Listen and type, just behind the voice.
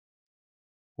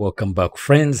Welcome back,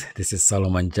 friends. This is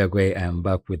Solomon Jagwe. I'm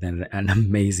back with an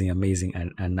amazing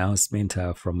announcement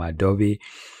from Adobe.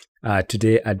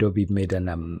 Today, Adobe made an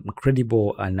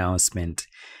incredible announcement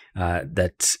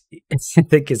that I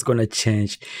think is going to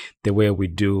change the way we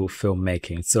do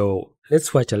filmmaking. So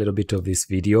let's watch a little bit of this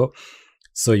video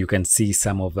so you can see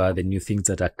some of the new things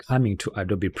that are coming to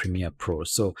Adobe Premiere Pro.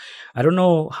 So I don't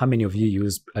know how many of you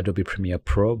use Adobe Premiere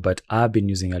Pro, but I've been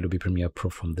using Adobe Premiere Pro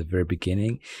from the very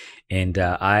beginning. And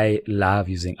I love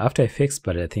using After Effects,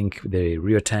 but I think the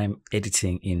real-time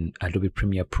editing in Adobe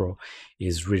Premiere Pro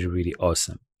is really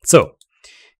awesome. So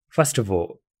first of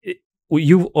all,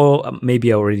 you all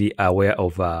maybe already aware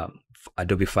of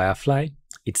Adobe Firefly.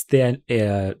 It's their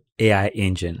AI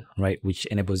engine, right, which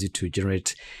enables you to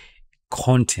generate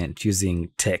content using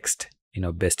text,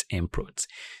 based inputs.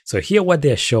 So here what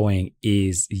they're showing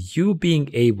is you being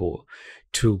able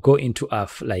to go into a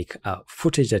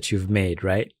footage that you've made,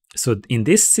 right? So in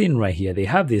this scene right here, they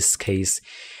have this case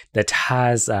that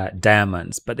has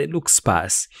diamonds, but they look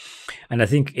sparse. And I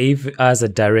think if as a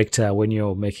director, when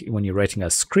you're writing a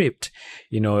script,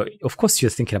 of course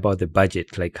you're thinking about the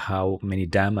budget, like how many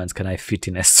diamonds can I fit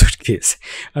in a suitcase?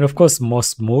 And of course,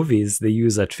 most movies, they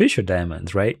use artificial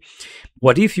diamonds, right?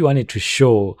 What if you wanted to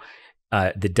show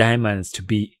the diamonds to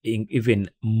be even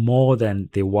more than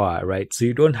they were, right? So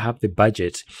you don't have the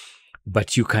budget,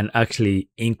 but you can actually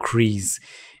increase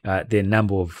the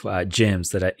number of gems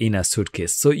that are in a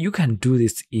suitcase. So you can do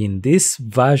this in this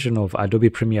version of Adobe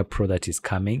Premiere Pro that is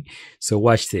coming. So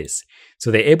watch this.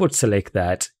 So they're able to select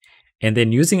that, and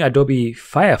then using Adobe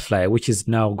Firefly, which is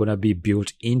now going to be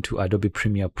built into Adobe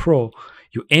Premiere Pro,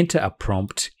 you enter a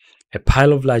prompt, a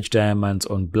pile of large diamonds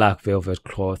on black velvet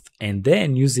cloth, and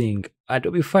then using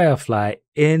Adobe Firefly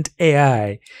and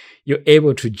AI, you're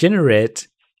able to generate.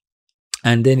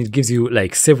 And then it gives you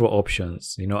like several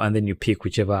options, and then you pick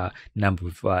whichever number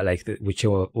of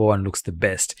whichever one looks the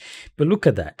best. But look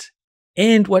at that.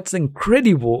 And what's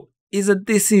incredible is that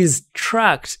this is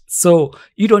tracked. So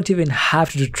you don't even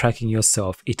have to do tracking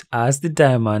yourself. It has the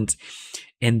diamonds,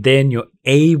 and then you're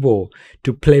able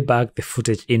to play back the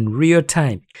footage in real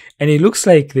time. And it looks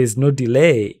like there's no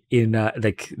delay in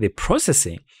the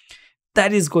processing.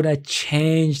 That is going to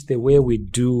change the way we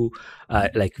do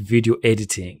video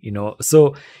editing,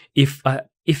 So if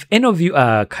any of you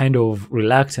are kind of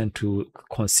reluctant to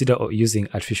consider using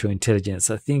artificial intelligence,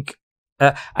 I think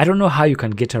I don't know how you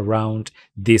can get around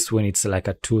this when it's like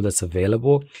a tool that's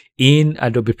available in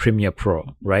Adobe Premiere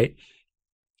Pro, right?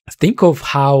 Think of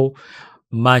how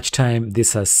much time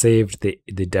this has saved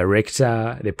the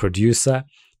director, the producer.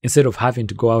 Instead of having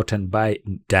to go out and buy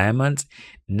diamonds,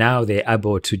 now they're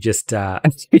able to just,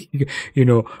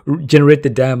 generate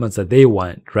the diamonds that they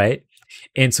want, right?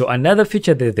 And so another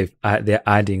feature that they're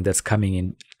adding that's coming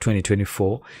in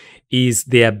 2024 is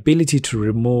the ability to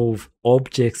remove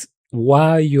objects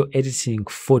while you're editing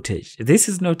footage. This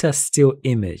is not a still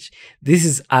image. This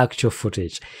is actual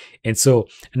footage. And so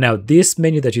now this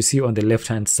menu that you see on the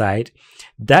left-hand side,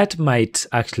 that might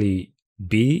actually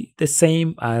be the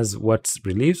same as what's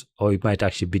released, or it might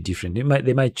actually be different.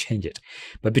 They might change it.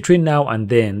 But between now and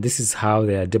then, this is how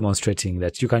they are demonstrating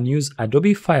that you can use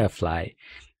Adobe Firefly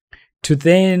to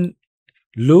then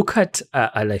look at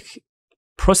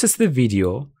process the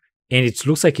video, and it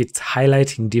looks like it's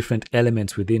highlighting different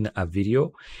elements within a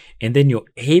video, and then you're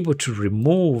able to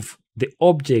remove the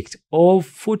object of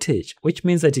footage, which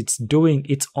means that it's doing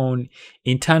its own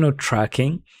internal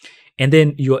tracking. And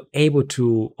then you're able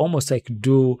to almost like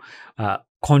do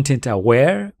content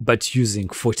aware, but using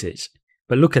footage.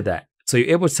 But look at that. So you're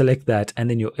able to select that, and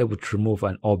then you're able to remove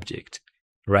an object,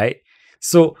 right?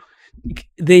 So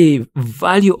the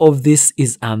value of this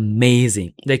is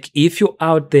amazing. Like if you're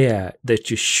out there that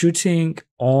you're shooting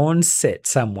on set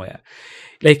somewhere,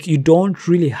 like you don't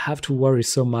really have to worry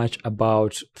so much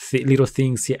about little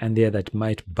things here and there that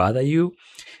might bother you.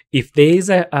 If there is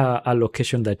a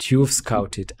location that you've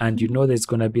scouted and there's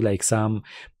going to be like some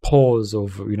poles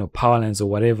of power lines or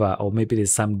whatever, or maybe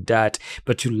there's some dirt,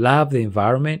 but you love the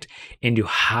environment and you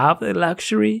have the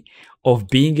luxury of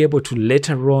being able to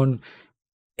later on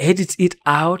edit it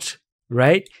out,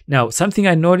 right? Now, something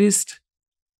I noticed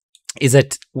is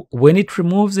that when it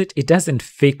removes it, it doesn't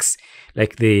fix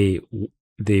like the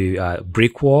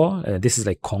brick wall. This is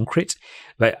like concrete,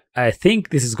 but I think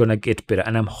this is gonna get better,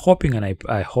 and I'm hoping, and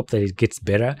I hope that it gets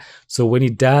better. So when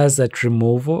it does that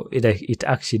removal, it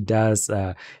actually does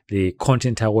the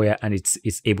content aware, and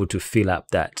it's able to fill up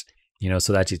that,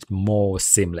 so that it's more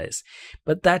seamless.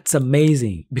 But that's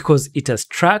amazing because it has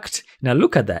tracked. Now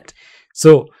look at that.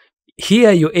 So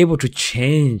here you're able to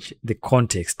change the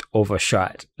context of a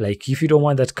shot. Like if you don't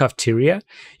want that cafeteria,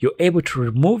 you're able to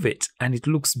remove it and it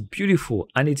looks beautiful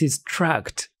and it is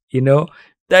tracked,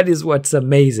 that is what's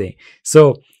amazing.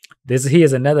 So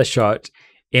here's another shot,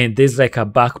 and there's like a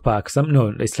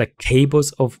backpack, it's like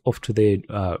cables off to the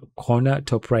corner,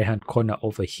 top right hand corner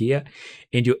over here,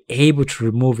 and you're able to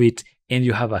remove it, and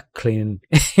you have a clean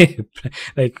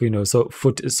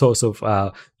source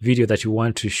of video that you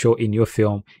want to show in your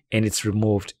film, and it's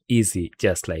removed easy,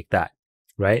 just like that,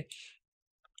 right?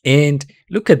 And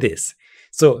look at this.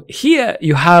 So here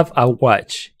you have a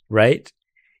watch, right?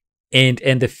 And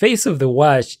the face of the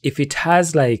watch, if it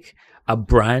has like a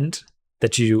brand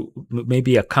that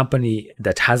maybe a company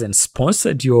that hasn't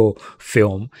sponsored your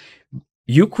film,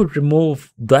 you could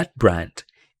remove that brand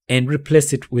and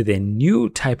replace it with a new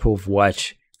type of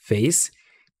watch face,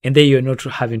 and then you're not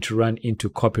having to run into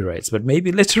copyrights. But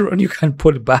maybe later on you can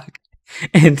put it back,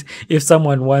 and if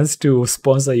someone wants to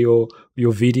sponsor your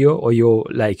video or your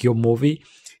movie,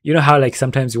 you know how like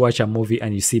sometimes you watch a movie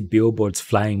and you see billboards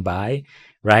flying by,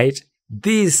 right?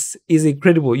 This is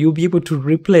incredible. You'll be able to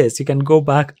replace. You can go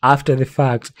back after the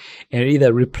fact and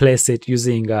either replace it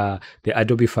using the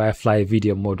Adobe Firefly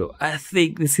video model. I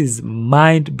think this is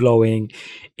mind-blowing,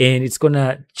 and it's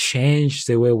gonna change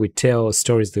the way we tell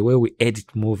stories, the way we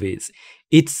edit movies.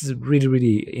 It's really,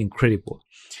 really incredible.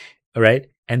 All right.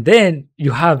 And then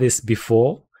you have this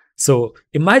before. So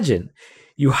imagine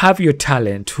you have your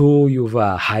talent who you've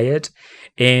hired,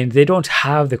 and they don't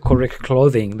have the correct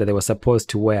clothing that they were supposed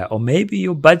to wear, or maybe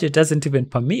your budget doesn't even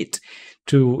permit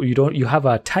you have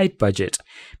a tight budget.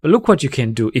 But look what you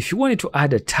can do. If you wanted to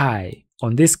add a tie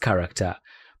on this character,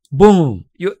 boom,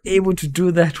 you're able to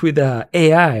do that with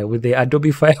AI, with the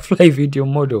Adobe Firefly video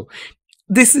model.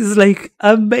 This is like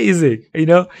amazing.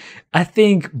 I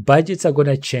think budgets are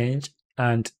gonna change,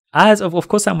 and of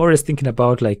course, I'm always thinking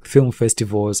about like film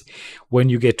festivals when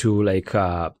you get to like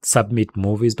submit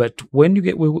movies. But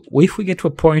if we get to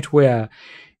a point where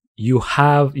you're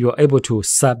able to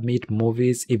submit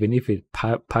movies, even if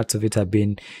parts of it have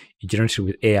been generated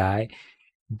with AI,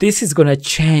 this is gonna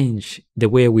change the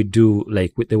way we do,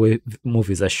 like with the way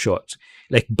movies are shot.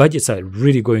 Like budgets are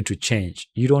really going to change.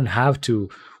 You don't have to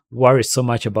worry so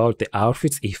much about the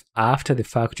outfits. If after the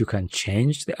fact you can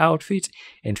change the outfit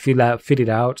and fit it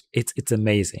out, it's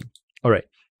amazing. All right,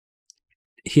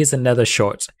 here's another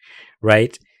shot,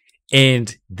 right?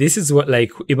 And this is what,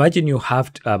 like, imagine you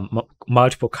have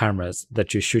multiple cameras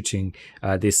that you're shooting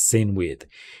this scene with.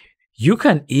 You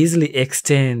can easily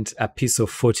extend a piece of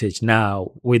footage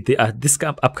now with this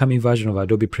upcoming version of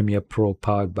Adobe Premiere Pro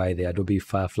powered by the Adobe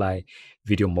Firefly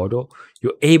video model.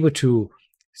 You're able to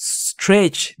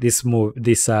stretch this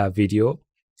video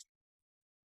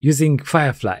using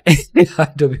Firefly,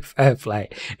 Adobe Firefly,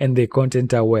 and the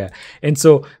content aware. And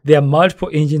so there are multiple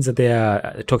engines that they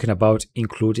are talking about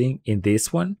including in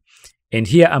this one. And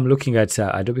here I'm looking at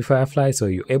Adobe Firefly. So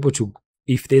you're able to,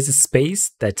 if there's a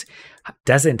space that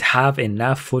doesn't have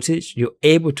enough footage, you're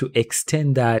able to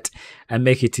extend that and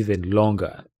make it even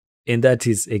longer. And that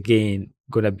is, again,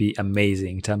 going to be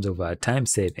amazing in terms of time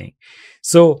saving.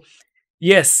 So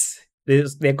yes, there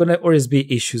are going to always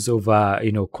be issues of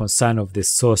concern of the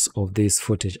source of this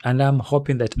footage, and I'm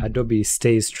hoping that Adobe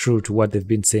stays true to what they've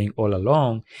been saying all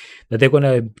along, that they're going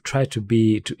to try to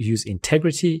use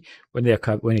integrity when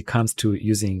it comes to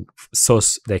using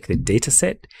source, like the data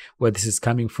set where this is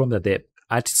coming from, that the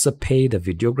artists are paid, the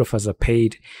videographers are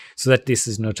paid, so that this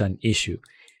is not an issue.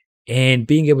 And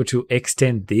being able to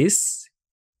extend this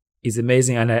is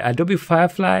amazing. And Adobe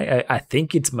Firefly, I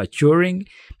think it's maturing,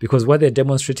 because what they're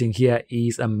demonstrating here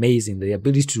is amazing. The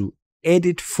ability to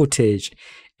edit footage,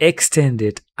 extend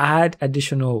it, add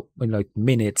additional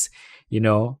minutes,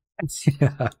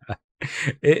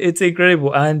 it's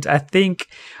incredible. And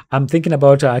I'm thinking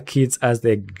about our kids as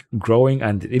they're growing,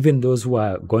 and even those who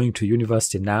are going to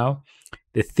university now.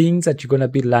 The things that you're going to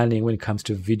be learning when it comes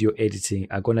to video editing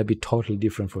are going to be totally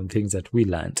different from things that we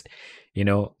learned.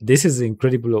 This is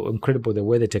incredible the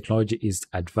way the technology is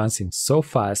advancing so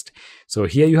fast. So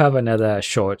here you have another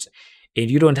shot, and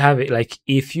you don't have it. Like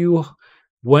if you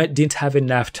didn't have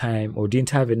enough time or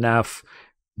didn't have enough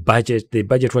budget, the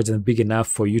budget wasn't big enough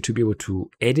for you to be able to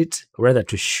edit, rather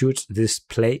to shoot this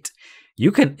plate,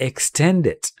 you can extend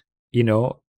it.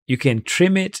 You can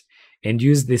trim it and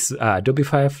use this Adobe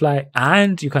Firefly,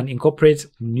 and you can incorporate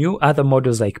new other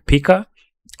models like Pika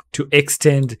to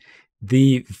extend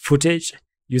the footage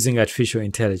using artificial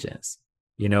intelligence.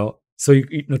 So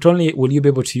not only will you be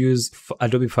able to use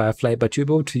Adobe Firefly, but you'll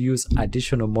be able to use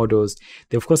additional models.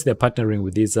 Of course, they're partnering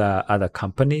with these other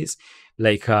companies,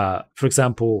 like for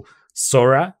example,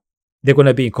 SORA they're going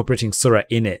to be incorporating Sora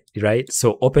in it, right?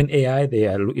 So OpenAI,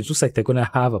 it looks like they're going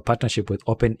to have a partnership with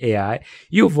OpenAI.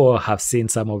 You've all have seen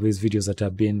some of these videos that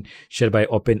have been shared by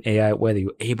OpenAI, where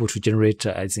you're able to generate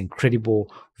these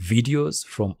incredible videos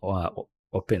from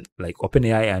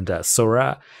OpenAI and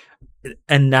Sora.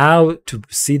 And now to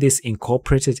see this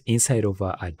incorporated inside of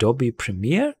Adobe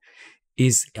Premiere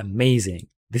is amazing.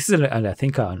 This is, I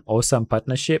think, an awesome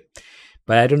partnership.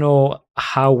 But I don't know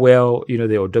how well,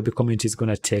 the Adobe community is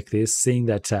going to take this, seeing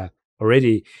that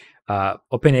already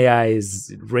OpenAI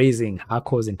is raising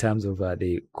hackles in terms of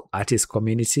the artist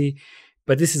community.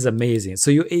 But this is amazing.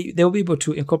 So they'll be able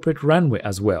to incorporate Runway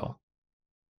as well.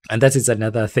 And that is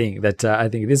another thing that I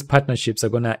think these partnerships are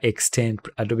going to extend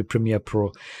Adobe Premiere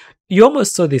Pro. You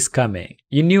almost saw this coming.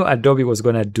 You knew Adobe was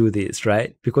going to do this,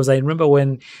 right? Because I remember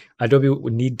when Adobe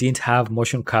didn't have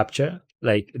motion capture,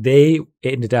 like they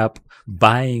ended up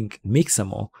buying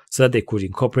Mixamo so that they could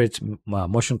incorporate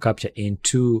motion capture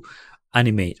into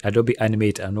Adobe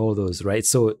Animate and all those, right?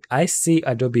 So I see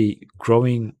Adobe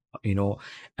growing,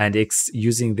 and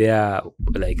using their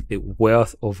the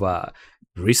wealth of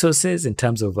resources in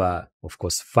terms of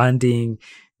course, funding,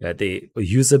 the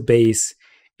user base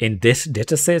in this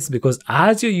data sets, because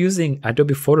as you're using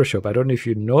Adobe Photoshop, I don't know if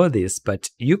you know this,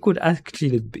 but you could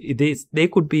actually, they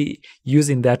could be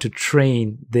using that to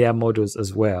train their models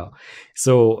as well.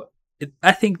 So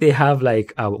I think they have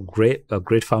like a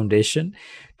great foundation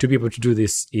to be able to do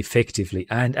this effectively.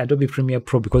 And Adobe Premiere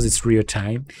Pro, because it's real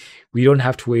time, we don't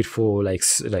have to wait for like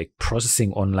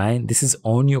processing online. This is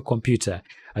on your computer.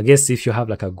 I guess if you have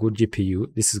like a good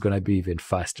GPU, this is going to be even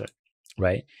faster,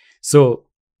 right? So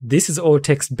this is all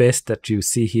text-based that you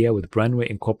see here with Runway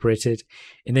incorporated,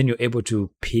 and then you're able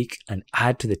to pick and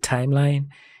add to the timeline.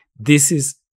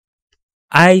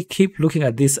 I keep looking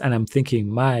at this and I'm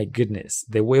thinking, my goodness,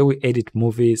 the way we edit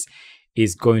movies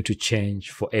is going to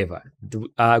change forever.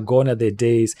 Gone are the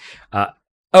days of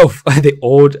the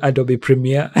old Adobe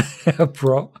Premiere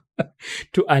Pro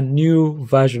to a new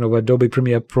version of Adobe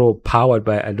Premiere Pro powered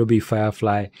by Adobe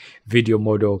Firefly video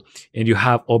model, and you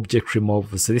have object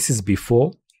removal. So this is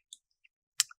before,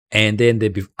 and then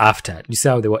after. You see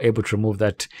how they were able to remove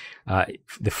that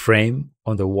the frame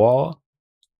on the wall.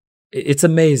 It's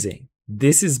amazing.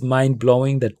 This is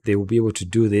mind-blowing that they will be able to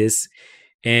do this.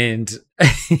 And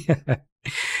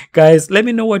guys, let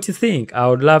me know what you think. I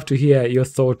would love to hear your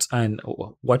thoughts and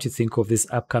what you think of this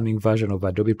upcoming version of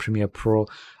Adobe Premiere Pro.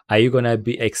 Are you going to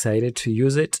be excited to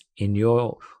use it in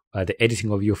your the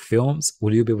editing of your films?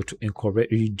 Will you be able to incorporate?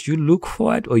 Do you look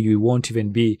for it, or you won't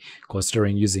even be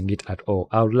considering using it at all?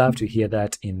 I would love to hear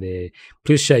that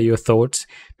please share your thoughts,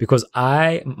 because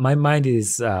my mind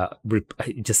is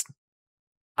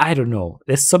I don't know.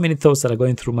 There's so many thoughts that are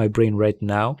going through my brain right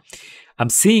now. I'm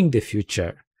seeing the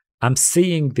future. I'm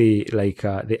seeing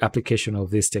the application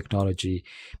of this technology,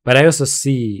 but I also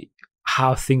see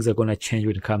how things are going to change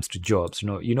when it comes to jobs.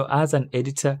 As an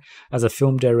editor, as a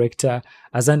film director,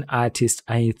 as an artist,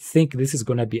 I think this is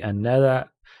going to be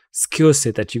another skill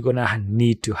set that you're going to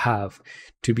need to have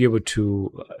to be able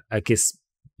to, I guess,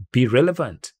 be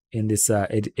relevant in this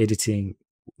editing,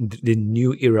 the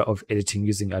new era of editing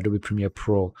using Adobe Premiere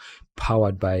Pro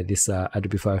powered by this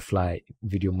Adobe Firefly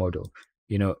video model.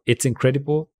 It's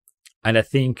incredible. And I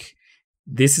think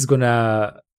this is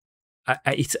gonna,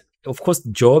 of course,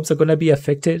 jobs are gonna be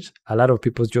affected. A lot of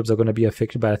people's jobs are gonna be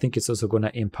affected, but I think it's also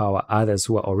gonna empower others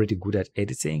who are already good at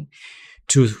editing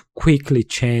to quickly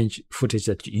change footage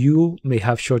that you may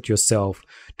have shot yourself,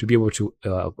 to be able to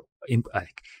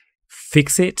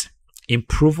fix it,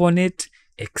 improve on it,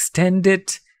 extend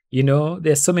it.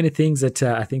 There's so many things that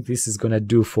I think this is going to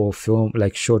do for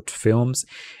short films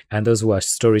and those who are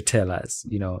storytellers,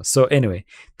 So anyway,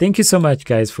 thank you so much,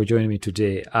 guys, for joining me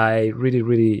today. I really,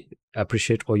 really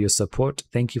appreciate all your support.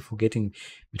 Thank you for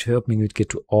helping me get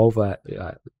to over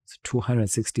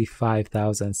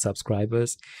 265,000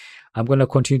 subscribers. I'm going to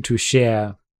continue to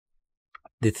share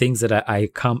the things that I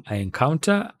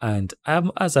encounter, and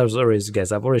as I was always,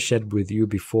 guys, I've already shared with you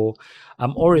before,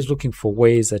 I'm always looking for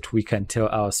ways that we can tell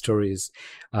our stories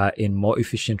in more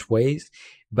efficient ways,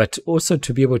 but also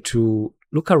to be able to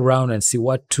look around and see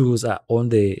what tools are on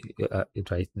the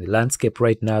landscape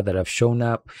right now that have shown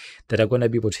up that are going to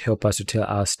be able to help us to tell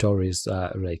our stories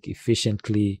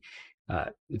efficiently,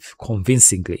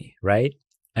 convincingly, right?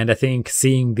 And I think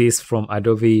seeing this from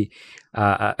Adobe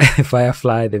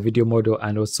Firefly, the video model,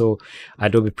 and also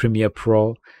Adobe Premiere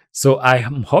Pro. So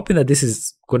I'm hoping that this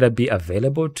is going to be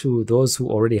available to those who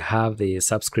already have the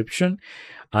subscription.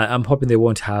 I'm hoping they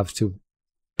won't have to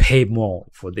pay more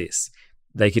for this.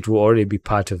 Like, it will already be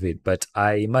part of it. But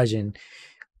I imagine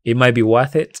it might be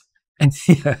worth it. And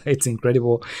yeah, it's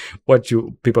incredible what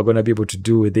you people are going to be able to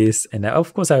do with this. And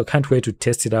of course, I can't wait to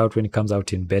test it out when it comes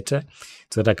out in beta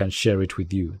so that I can share it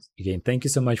with you. Again, thank you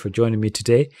so much for joining me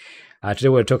today. Today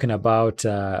we're talking about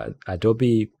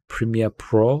Adobe Premiere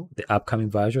Pro, the upcoming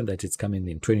version that is coming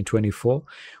in 2024,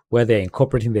 where they're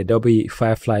incorporating the Adobe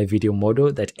Firefly video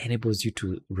model that enables you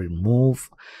to remove,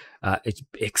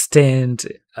 extend,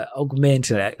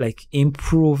 augment, like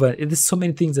improve. There's so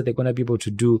many things that they're going to be able to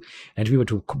do, and be able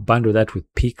to bundle that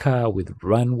with Pika, with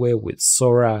Runway, with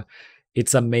SORA.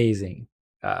 It's amazing.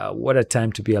 What a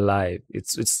time to be alive. It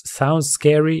sounds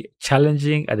scary,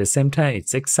 challenging. At the same time,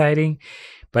 it's exciting.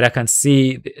 But I can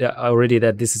see already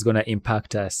that this is going to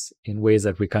impact us in ways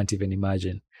that we can't even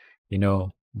imagine. You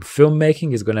know,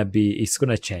 filmmaking is going to it's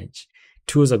going to change.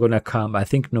 Tools are going to come. I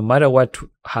think no matter what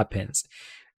happens,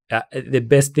 the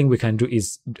best thing we can do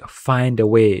is find a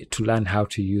way to learn how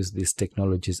to use these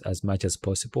technologies as much as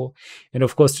possible. And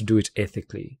of course, to do it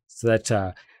ethically. So that,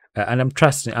 and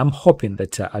I'm hoping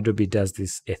that Adobe does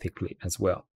this ethically as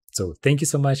well. So thank you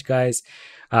so much, guys.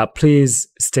 Please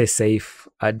stay safe.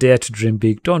 Dare to dream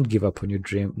big. Don't give up on your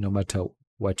dream, no matter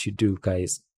what you do,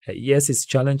 guys. Yes, it's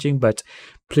challenging, but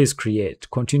please create.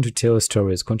 Continue to tell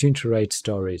stories. Continue to write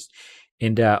stories,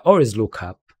 and always look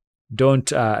up.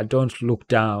 Don't look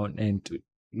down and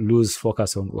lose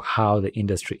focus on how the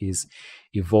industry is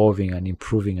evolving and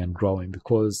improving and growing.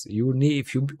 Because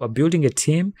if you are building a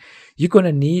team, you're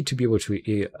gonna need to be able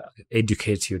to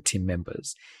educate your team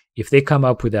members. If they come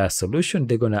up with a solution,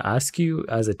 they're going to ask you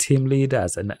as a team leader,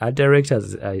 as an art director,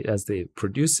 as the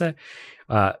producer,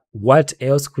 what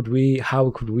else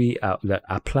how could we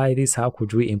apply this? How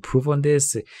could we improve on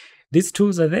this? These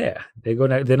tools are there.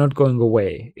 They're not going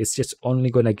away. It's just only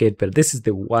going to get better. This is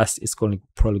the worst it's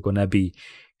probably going to be.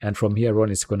 And from here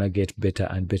on, it's going to get better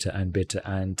and better and better.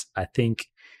 And I think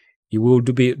it will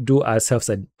do ourselves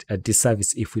a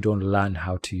disservice if we don't learn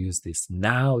how to use this.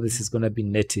 Now, this is going to be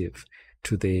native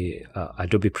to the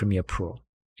Adobe Premiere Pro.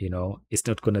 You know, it's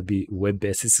not going to be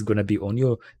web-based. This is going to be on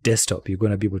your desktop. You're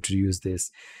going to be able to use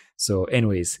this. So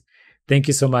anyways, thank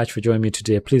you so much for joining me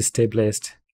today. Please stay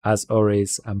blessed. As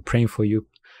always, I'm praying for you.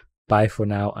 Bye for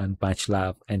now and much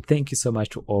love. And thank you so much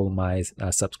to all my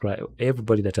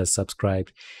everybody that has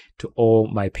subscribed, to all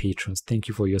my patrons. Thank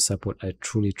you for your support. I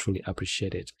truly, truly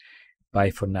appreciate it. Bye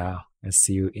for now and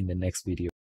see you in the next video.